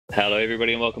Hello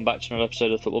everybody and welcome back to another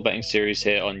episode of the Football Betting Series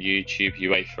here on YouTube,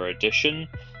 UEFA edition.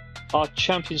 Our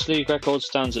Champions League record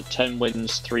stands at 10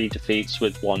 wins, 3 defeats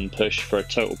with 1 push for a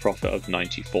total profit of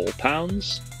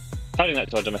 £94. Adding that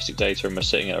to our domestic data, and we're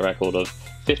sitting at a record of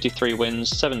 53 wins,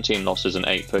 17 losses and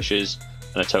 8 pushes,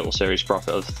 and a total series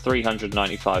profit of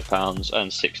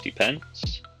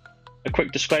 £395.60. A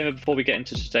quick disclaimer before we get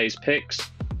into today's picks.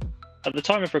 At the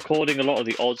time of recording, a lot of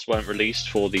the odds weren't released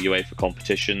for the UEFA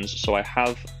competitions, so I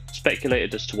have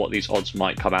speculated as to what these odds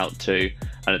might come out to,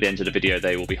 and at the end of the video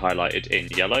they will be highlighted in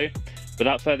yellow.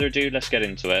 Without further ado, let's get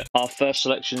into it. Our first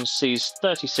selection sees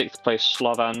 36th place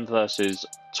Slovan versus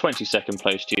 22nd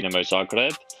place Dinamo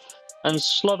Zagreb. And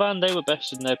Slovan, they were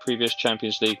best in their previous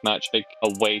Champions League match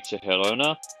away to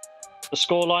Girona. The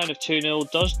scoreline of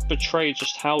 2-0 does betray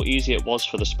just how easy it was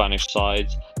for the Spanish side.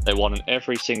 They won in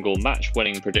every single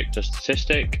match-winning predictor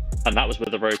statistic, and that was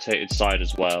with a rotated side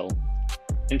as well.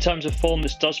 In terms of form,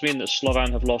 this does mean that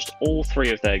Slovan have lost all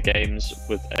 3 of their games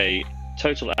with a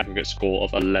total aggregate score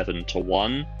of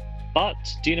 11-1. But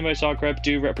Dinamo Zagreb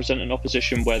do represent an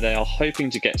opposition where they are hoping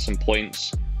to get some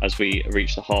points as we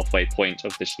reach the halfway point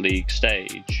of this league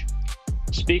stage.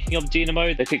 Speaking of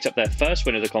Dinamo, they picked up their first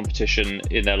win of the competition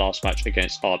in their last match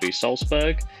against RB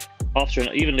Salzburg. After an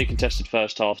evenly contested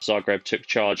first half, Zagreb took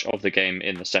charge of the game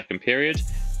in the second period.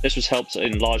 This was helped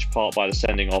in large part by the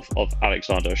sending off of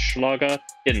Alexander Schlager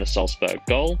in the Salzburg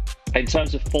goal. In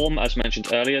terms of form, as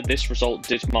mentioned earlier, this result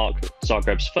did mark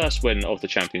Zagreb's first win of the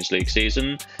Champions League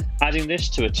season. Adding this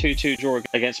to a 2-2 draw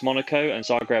against Monaco, and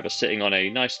Zagreb are sitting on a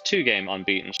nice 2-game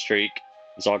unbeaten streak.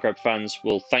 Zagreb fans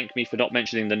will thank me for not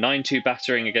mentioning the 9-2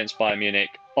 battering against Bayern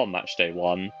Munich on Matchday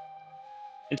 1.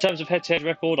 In terms of head-to-head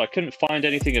record, I couldn't find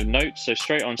anything of note, so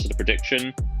straight on to the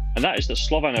prediction. And that is that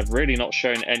Slovan have really not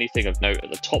shown anything of note at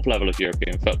the top level of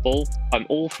European football. I'm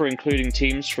all for including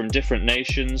teams from different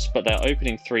nations, but their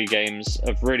opening 3 games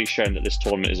have really shown that this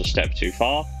tournament is a step too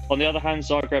far. On the other hand,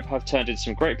 Zagreb have turned in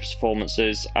some great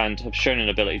performances and have shown an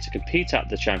ability to compete at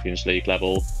the Champions League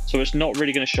level, so it's not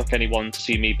really going to shock anyone to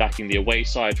see me backing the away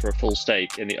side for a full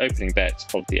stake in the opening bet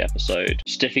of the episode.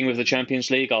 Sticking with the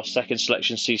Champions League, our second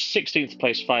selection sees 16th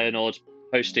place Feyenoord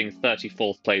hosting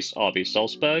 34th place RB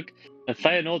Salzburg. And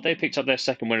Feyenoord, they picked up their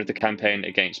second win of the campaign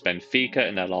against Benfica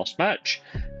in their last match.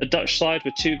 The Dutch side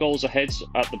were 2 goals ahead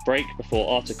at the break before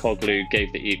Artukoglu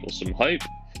gave the Eagles some hope.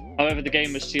 However, the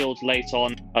game was sealed late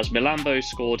on as Milambo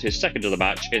scored his second of the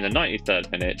match in the 93rd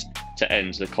minute to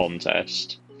end the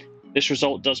contest. This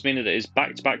result does mean that it is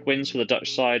back-to-back wins for the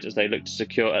Dutch side as they look to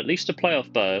secure at least a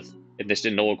playoff berth in this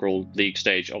inaugural league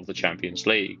stage of the Champions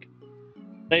League.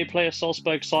 They play a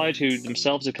Salzburg side who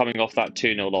themselves are coming off that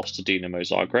 2-0 loss to Dinamo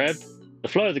Zagreb. The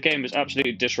flow of the game was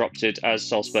absolutely disrupted as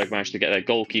Salzburg managed to get their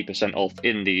goalkeeper sent off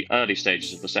in the early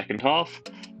stages of the second half.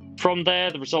 From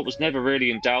there, the result was never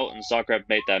really in doubt and Zagreb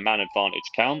made their man advantage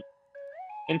count.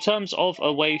 In terms of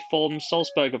away form,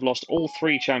 Salzburg have lost all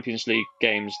 3 Champions League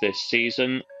games this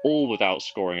season, all without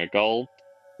scoring a goal.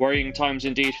 Worrying times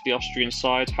indeed for the Austrian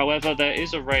side, however, there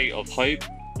is a ray of hope,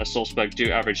 as Salzburg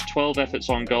do average 12 efforts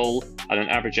on goal and an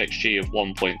average XG of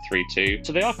 1.32.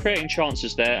 So they are creating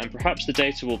chances there, and perhaps the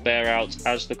data will bear out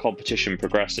as the competition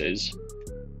progresses.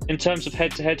 In terms of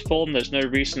head-to-head form, there's no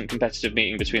recent competitive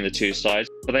meeting between the 2 sides,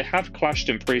 but they have clashed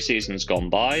in pre-seasons gone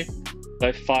by.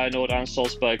 Both Feyenoord and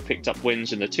Salzburg picked up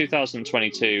wins in the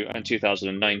 2022 and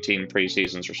 2019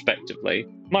 pre-seasons respectively.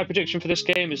 My prediction for this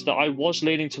game is that I was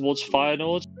leaning towards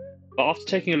Feyenoord, but after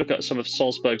taking a look at some of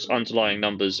Salzburg's underlying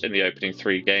numbers in the opening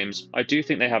 3 games, I do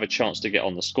think they have a chance to get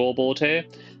on the scoreboard here,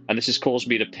 and this has caused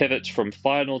me to pivot from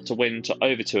Feyenoord to win to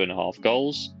over 2.5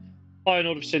 goals.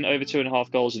 Feyenoord have seen over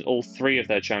 2.5 goals in all 3 of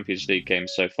their Champions League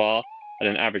games so far, at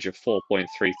an average of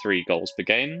 4.33 goals per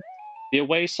game. The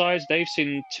away side, they've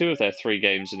seen 2 of their 3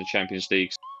 games in the Champions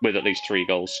League with at least 3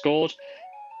 goals scored.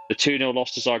 The 2-0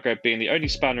 loss to Zagreb being the only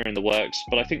spanner in the works,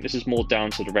 but I think this is more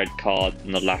down to the red card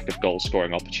than the lack of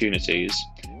goal-scoring opportunities.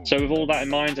 So with all that in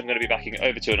mind, I'm going to be backing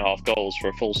over 2.5 goals for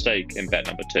a full stake in bet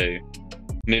number 2.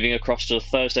 Moving across to the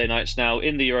Thursday nights now,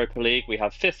 in the Europa League, we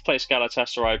have 5th place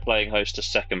Galatasaray playing host to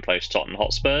 2nd place Tottenham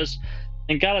Hotspurs.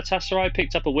 And Galatasaray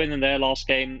picked up a win in their last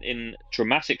game in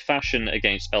dramatic fashion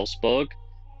against Elfsborg.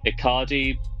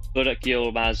 Icardi, Burak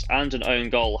Yilmaz and an own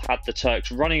goal had the Turks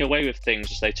running away with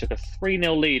things as they took a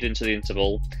 3-0 lead into the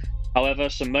interval. However,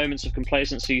 some moments of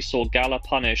complacency saw Gala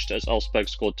punished as Elfsborg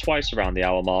scored twice around the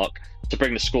hour mark to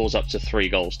bring the scores up to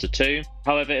 3-2.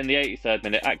 However, in the 83rd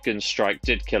minute, Akgün's strike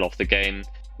did kill off the game,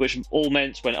 which all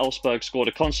meant when Elfsborg scored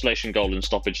a consolation goal in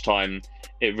stoppage time,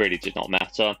 it really did not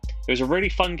matter. It was a really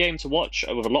fun game to watch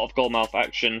with a lot of goalmouth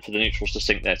action for the neutrals to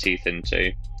sink their teeth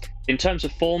into. In terms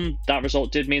of form, that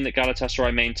result did mean that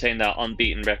Galatasaray maintained their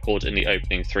unbeaten record in the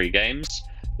opening 3 games.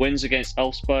 Wins against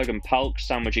Elfsberg and PAOK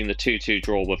sandwiching the 2-2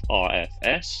 draw with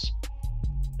RFS.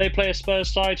 They play a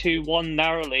Spurs side who won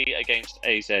narrowly against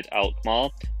AZ Alkmaar,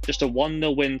 just a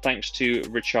 1-0 win thanks to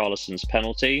Richarlison's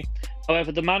penalty.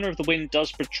 However, the manner of the win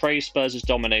does portray Spurs'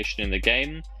 domination in the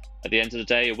game. At the end of the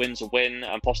day, a win's a win,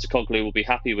 and Postecoglou will be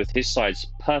happy with his side's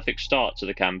perfect start to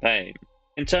the campaign.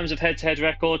 In terms of head-to-head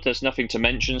record, there's nothing to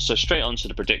mention, so straight on to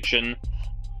the prediction.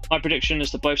 My prediction is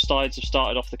that both sides have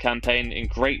started off the campaign in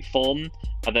great form,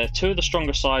 and they're two of the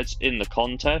stronger sides in the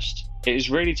contest. It is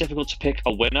really difficult to pick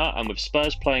a winner, and with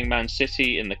Spurs playing Man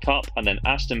City in the Cup and then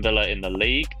Aston Villa in the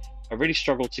League, I really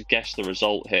struggle to guess the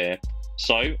result here.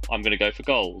 So, I'm going to go for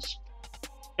goals.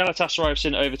 Galatasaray have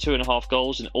seen over 2.5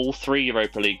 goals in all 3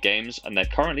 Europa League games, and they're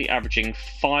currently averaging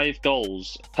 5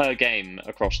 goals per game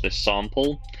across this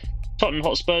sample. Tottenham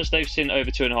Hotspurs, they've seen over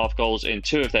 2.5 goals in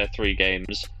 2 of their 3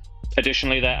 games.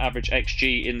 Additionally, their average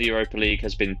XG in the Europa League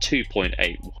has been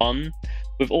 2.81.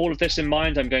 With all of this in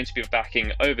mind, I'm going to be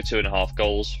backing over 2.5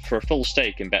 goals for a full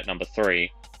stake in bet number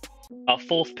 3. Our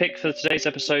 4th pick for today's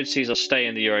episode sees us stay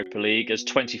in the Europa League as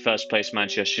 21st place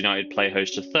Manchester United play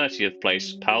host to 30th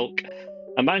place PAOK.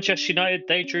 And Manchester United,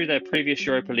 they drew their previous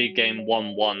Europa League game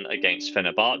 1-1 against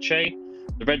Fenerbahce.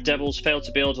 The Red Devils failed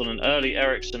to build on an early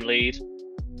Eriksson lead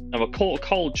and were caught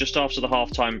cold just after the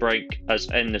half-time break as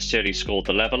En-Nesyri scored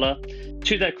the leveller.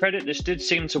 To their credit, this did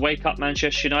seem to wake up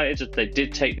Manchester United as they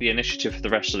did take the initiative for the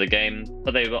rest of the game,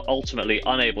 but they were ultimately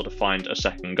unable to find a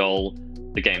second goal,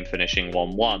 the game finishing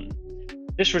 1-1.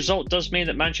 This result does mean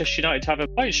that Manchester United have a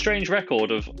quite strange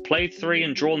record of played 3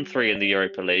 and drawn 3 in the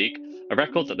Europa League, a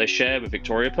record that they share with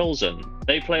Victoria Pilsen.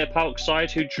 They play a PAOK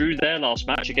side who drew their last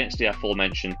match against the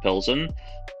aforementioned Pilsen.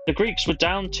 The Greeks were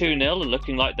down 2-0 and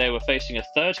looking like they were facing a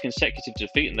 3rd consecutive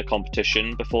defeat in the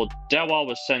competition before Dewar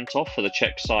was sent off for the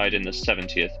Czech side in the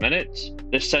 70th minute.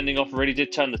 This sending off really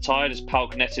did turn the tide as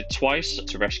PAOK netted twice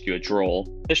to rescue a draw.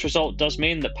 This result does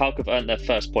mean that PAOK have earned their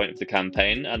first point of the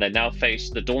campaign, and they now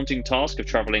face the daunting task of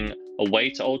travelling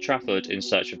away to Old Trafford in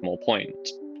search of more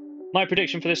points. My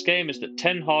prediction for this game is that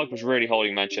Ten Hag was really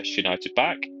holding Manchester United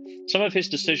back. Some of his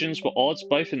decisions were odd,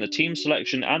 both in the team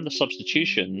selection and the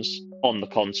substitutions on the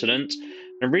continent,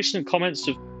 and recent comments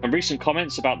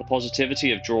about the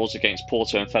positivity of draws against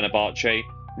Porto and Fenerbahce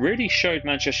really showed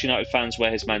Manchester United fans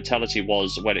where his mentality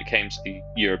was when it came to the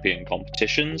European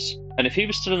competitions. And if he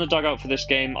was still in the dugout for this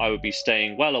game, I would be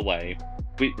staying well away.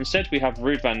 Instead, we have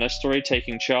Ruud van Nistelrooy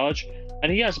taking charge,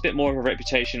 and he has a bit more of a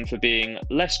reputation for being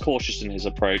less cautious in his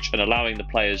approach and allowing the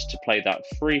players to play that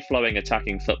free-flowing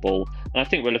attacking football, and I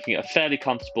think we're looking at a fairly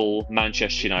comfortable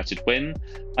Manchester United win.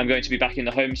 I'm going to be backing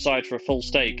the home side for a full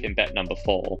stake in bet number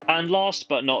 4. And last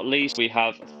but not least, we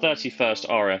have 31st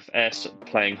RFS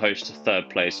playing host to 3rd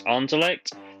place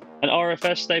Anderlecht. And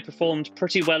RFS, they performed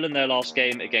pretty well in their last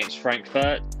game against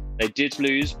Frankfurt. They did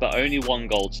lose, but only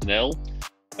 1-0.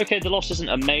 Okay, the loss isn't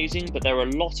amazing, but there are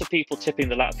a lot of people tipping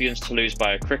the Latvians to lose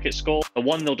by a cricket score. A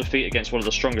 1-0 defeat against one of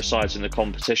the stronger sides in the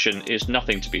competition is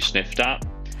nothing to be sniffed at.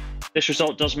 This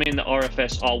result does mean that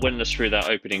RFS are winless through their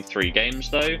opening 3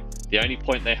 games though. The only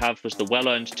point they have was the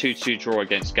well-earned 2-2 draw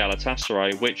against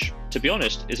Galatasaray, which, to be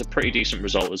honest, is a pretty decent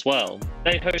result as well.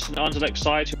 They host an Anderlecht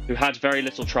side who had very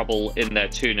little trouble in their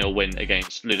 2-0 win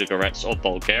against Ludogorets of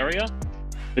Bulgaria.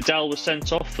 Vidal was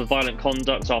sent off for violent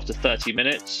conduct after 30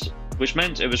 minutes, which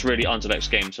meant it was really Anderlecht's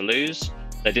game to lose.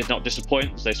 They did not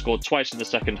disappoint as they scored twice in the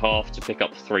second half to pick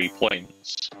up 3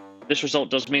 points. This result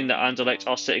does mean that Anderlecht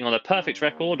are sitting on a perfect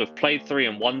record of played 3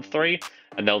 and won 3,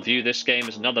 and they'll view this game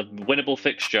as another winnable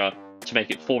fixture to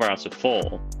make it 4 out of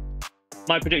 4.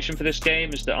 My prediction for this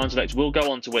game is that Anderlecht will go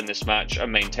on to win this match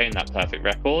and maintain that perfect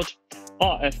record.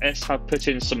 RFS have put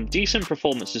in some decent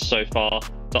performances so far,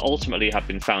 but ultimately have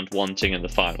been found wanting in the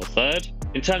final third.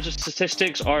 In terms of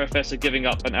statistics, RFS are giving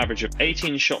up an average of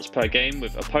 18 shots per game,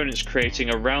 with opponents creating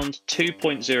around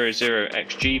 2.00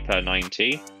 xG per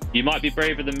 90. You might be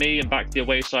braver than me and back the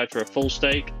away side for a full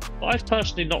stake, but I've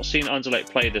personally not seen Anderlecht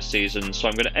play this season, so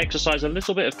I'm going to exercise a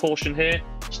little bit of caution here,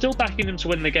 still backing them to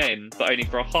win the game, but only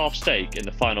for a half stake in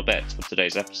the final bet of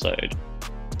today's episode.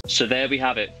 So there we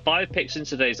have it, 5 picks in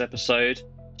today's episode,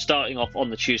 starting off on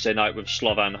the Tuesday night with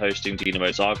Slovan hosting Dinamo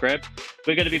Zagreb.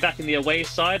 We're going to be backing the away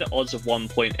side at odds of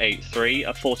 1.83,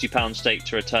 a £40 stake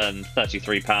to return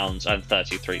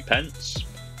 £33.33.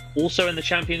 Also in the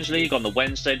Champions League on the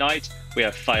Wednesday night, we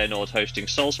have Feyenoord hosting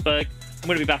Salzburg. I'm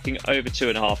going to be backing over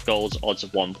 2.5 goals, odds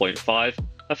of 1.5,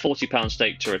 a £40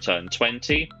 stake to return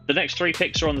 20. The next 3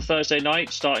 picks are on the Thursday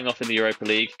night, starting off in the Europa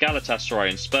League, Galatasaray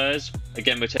and Spurs.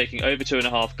 Again, we're taking over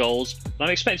 2.5 goals, and I'm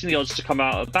expecting the odds to come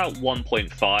out about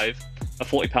 1.5. a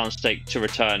 £40 stake to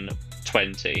return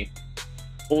 20.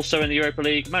 Also in the Europa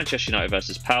League, Manchester United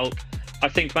versus PAOK. I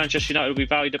think Manchester United will be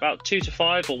valued about 2 to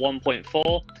 5 or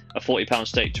 1.4, a £40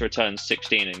 stake to return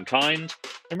 16 in kind.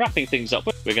 And wrapping things up,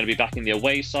 we're going to be backing the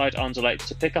away side Anderlecht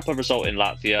to pick up a result in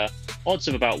Latvia, odds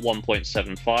of about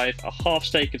 1.75, a half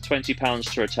stake of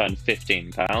 £20 to return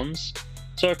 £15.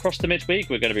 So across the midweek,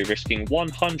 we're going to be risking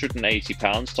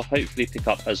 £180 to hopefully pick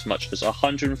up as much as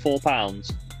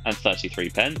 £104 and 33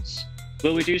 pence.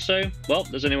 Will we do so? Well,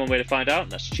 there's only one way to find out,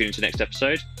 and that's to tune into the next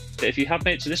episode. But if you have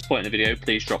made it to this point in the video,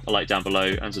 please drop a like down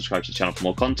below and subscribe to the channel for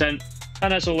more content.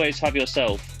 And as always, have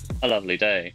yourself a lovely day.